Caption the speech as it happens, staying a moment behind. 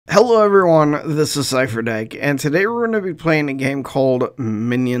Hello everyone, this is Cipher, and today we're going to be playing a game called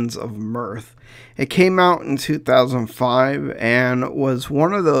Minions of Mirth. It came out in 2005 and was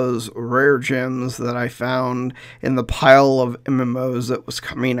one of those rare gems that I found in the pile of MMOs that was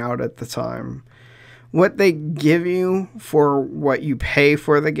coming out at the time. What they give you for what you pay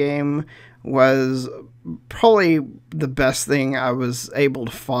for the game was probably the best thing I was able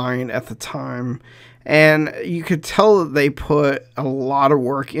to find at the time. And you could tell that they put a lot of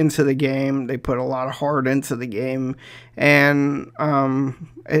work into the game. They put a lot of heart into the game. And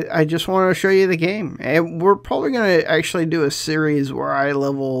I just want to show you the game. And we're probably going to actually do a series where I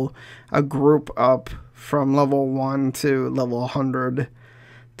level a group up from level 1 to level 100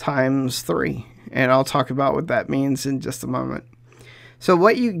 times 3. And I'll talk about what that means in just a moment. So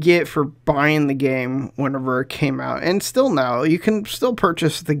what you get for buying the game whenever it came out, and still now, you can still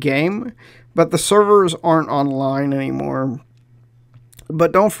purchase the game, but the servers aren't online anymore.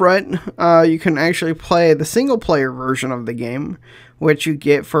 But don't fret, you can actually play the single player version of the game, which you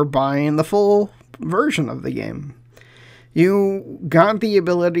get for buying the full version of the game. You got the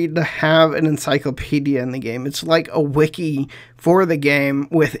ability to have an encyclopedia in the game. It's like a wiki for the game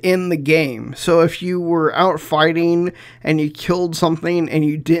within the game. So if you were out fighting and you killed something and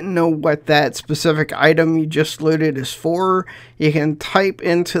you didn't know what that specific item you just looted is for, you can type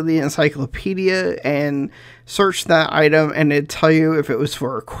into the encyclopedia and search that item and it'd tell you if it was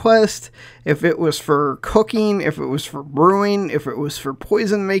for a quest, if it was for cooking, if it was for brewing, if it was for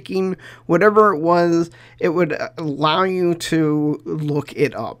poison making, whatever it was, it would allow you to look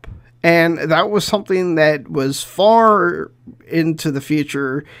it up. And that was something that was far into the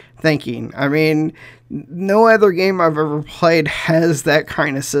future thinking. I mean, no other game I've ever played has that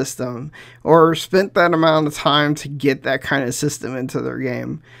kind of system or spent that amount of time to get that kind of system into their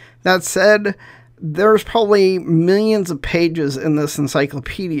game. That said, there's probably millions of pages in this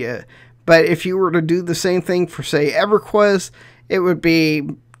encyclopedia, but if you were to do the same thing for, say, EverQuest, it would be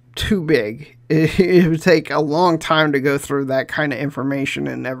too big. It would take a long time to go through that kind of information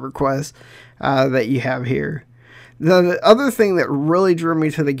in EverQuest that you have here. The other thing that really drew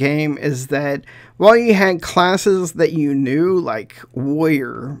me to the game is that while you had classes that you knew, like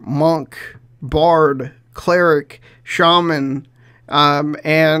warrior, monk, bard, cleric, shaman,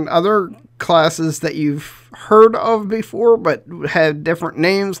 and other classes that you've heard of before but had different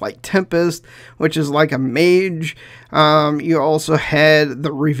names, like Tempest, which is like a mage. You also had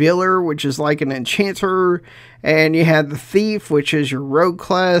the Revealer, which is like an enchanter, and you had the Thief, which is your rogue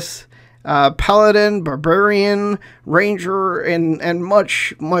class, Paladin, Barbarian, Ranger, and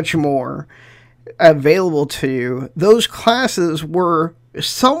much more available to you. Those classes were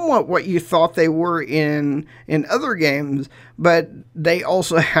somewhat what you thought they were in other games, but they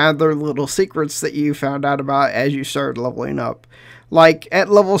also had their little secrets that you found out about as you started leveling up. Like at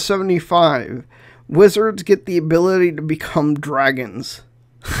level 75, wizards get the ability to become dragons.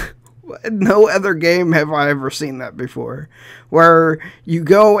 No other game have I ever seen that before, where you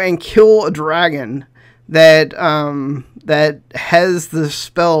go and kill a dragon that has the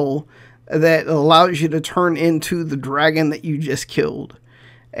spell that allows you to turn into the dragon that you just killed.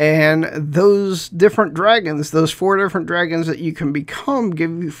 And those different dragons, those 4 different dragons that you can become,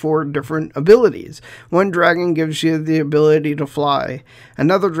 give you 4 different abilities. One dragon gives you the ability to fly.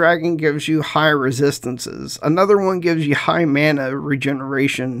 Another dragon gives you high resistances. Another one gives you high mana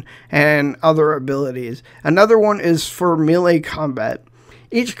regeneration and other abilities. Another one is for melee combat.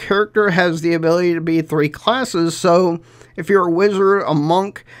 Each character has the ability to be 3 classes, so if you're a wizard, a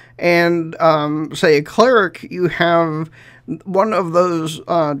monk, and say a cleric, you have one of those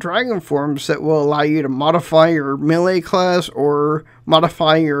dragon forms that will allow you to modify your melee class or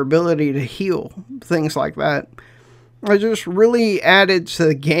modify your ability to heal, things like that. I just really added to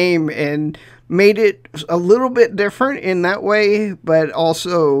the game and made it a little bit different in that way, but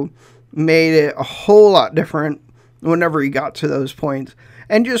also made it a whole lot different whenever you got to those points.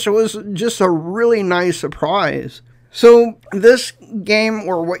 And it was just a really nice surprise. So this game,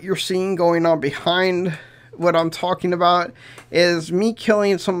 or what you're seeing going on behind what I'm talking about, is me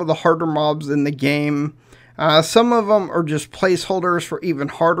killing some of the harder mobs in the game. Some of them are just placeholders for even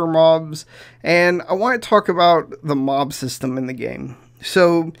harder mobs, and I want to talk about the mob system in the game.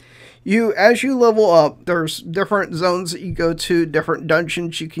 So as you level up, there's different zones that you go to, different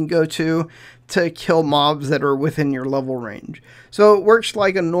dungeons you can go to kill mobs that are within your level range. So it works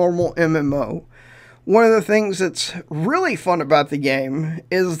like a normal MMO. One of the things that's really fun about the game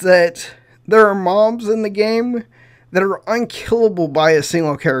is that there are mobs in the game that are unkillable by a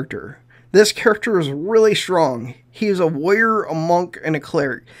single character. This character is really strong. He's a warrior, a monk, and a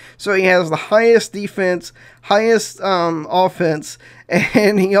cleric. So he has the highest defense, highest offense,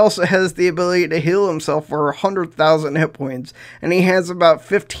 and he also has the ability to heal himself for 100,000 hit points. And he has about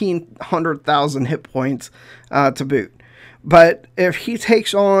 1,500,000 hit points to boot. But if he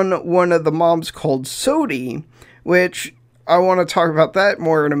takes on one of the mobs called Sodi, which I want to talk about that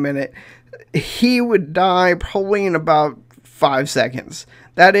more in a minute, he would die probably in about 5 seconds.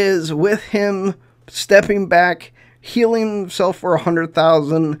 That is with him stepping back, healing himself for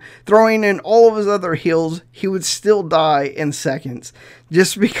 100,000, throwing in all of his other heals, he would still die in seconds.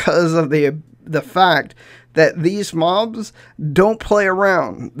 Just because of the fact that these mobs don't play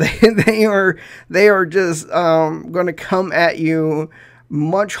around. They are just going to come at you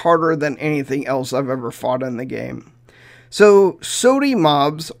much harder than anything else I've ever fought in the game. So Sodi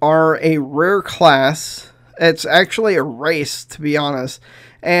mobs are a rare class. It's actually a race, to be honest.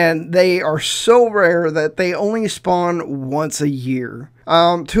 And they are so rare that they only spawn once a year. 2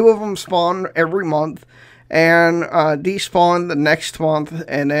 of them spawn every month and despawn the next month,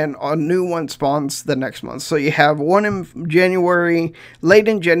 and then a new one spawns the next month. So you have one in January, late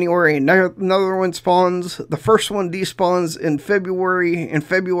in January, another one spawns. The first one despawns in February. In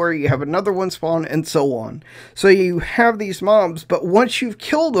February, you have another one spawn, and so on. So you have these mobs, but once you've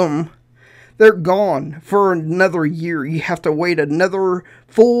killed them, they're gone for another year. You have to wait another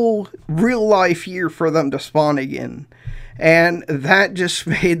full real-life year for them to spawn again. And that just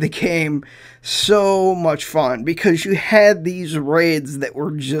made the game so much fun, because you had these raids that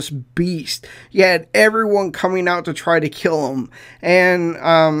were just beasts. You had everyone coming out to try to kill them. And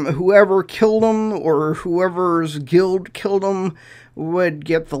whoever killed them, or whoever's guild killed them, would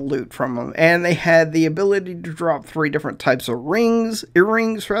get the loot from them. And they had the ability to drop 3 different types of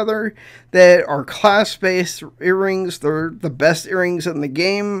earrings rather, that are class-based earrings. They're the best earrings in the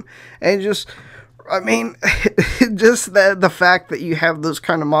game. And just, I mean, just the fact that you have those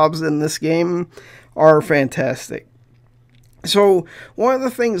kind of mobs in this game are fantastic. So one of the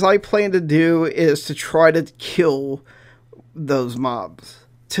things I plan to do is to try to kill those mobs.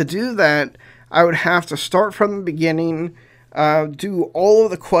 To do that, I would have to start from the beginning, do all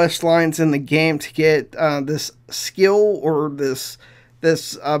of the quest lines in the game to get this skill, or this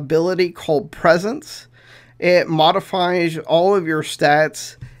ability called Presence. It modifies all of your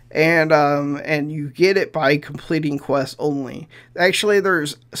stats, and you get it by completing quests only. Actually,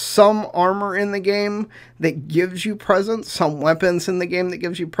 there's some armor in the game that gives you presence, some weapons in the game that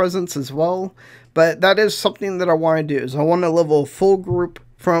gives you presence as well. But that is something that I want to do. Is I want to level a full group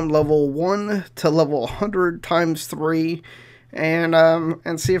from level 1 to level 100 times 3,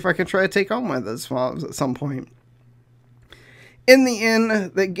 and see if I can try to take on one of those mobs at some point. In the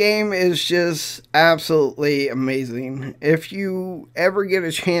end, the game is just absolutely amazing. If you ever get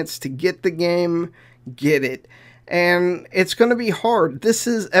a chance to get the game, get it. And it's going to be hard. This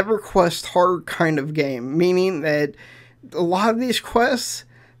is EverQuest hard kind of game, meaning that a lot of these quests,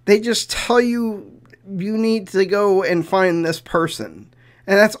 they just tell you you need to go and find this person.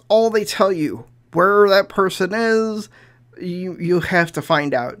 And that's all they tell you. Where that person is, you have to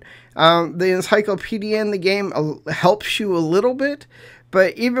find out. The encyclopedia in the game helps you a little bit,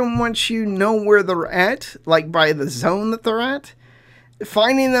 but even once you know where they're at, like by the zone that they're at,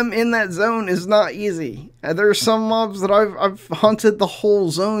 finding them in that zone is not easy. There's some mobs that I've hunted the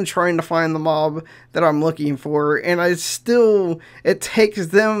whole zone trying to find the mob that I'm looking for, and it takes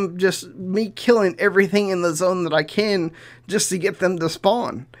them just me killing everything in the zone that I can just to get them to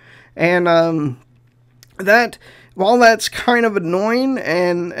spawn. And while that's kind of annoying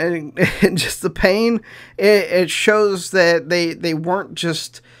and just a pain, it shows that they weren't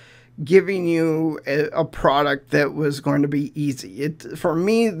just giving you a product that was going to be easy. For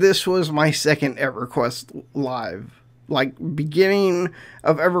me, this was my second EverQuest Live. Like, beginning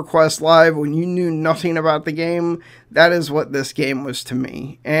of EverQuest Live, when you knew nothing about the game, that is what this game was to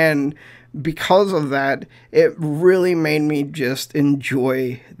me. And because of that, it really made me just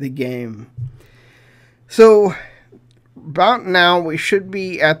enjoy the game. So about now, we should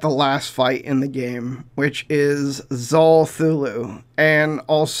be at the last fight in the game, which is Zolthulu, and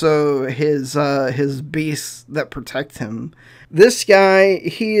also his beasts that protect him. This guy,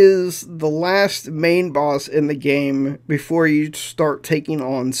 he is the last main boss in the game before you start taking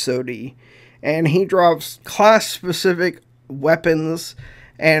on Sodi, and he drops class-specific weapons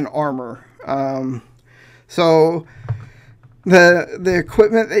and armor. So the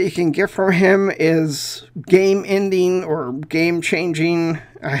equipment that you can get from him is game-ending or game-changing.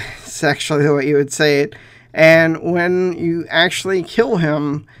 It's actually the way you would say it. And when you actually kill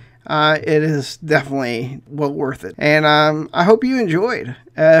him, it is definitely well worth it. And I hope you enjoyed.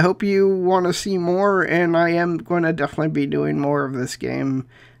 I hope you want to see more, and I am going to definitely be doing more of this game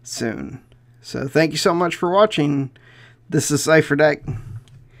soon. So thank you so much for watching. This is Cipher Deck.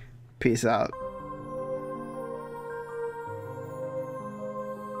 Peace out.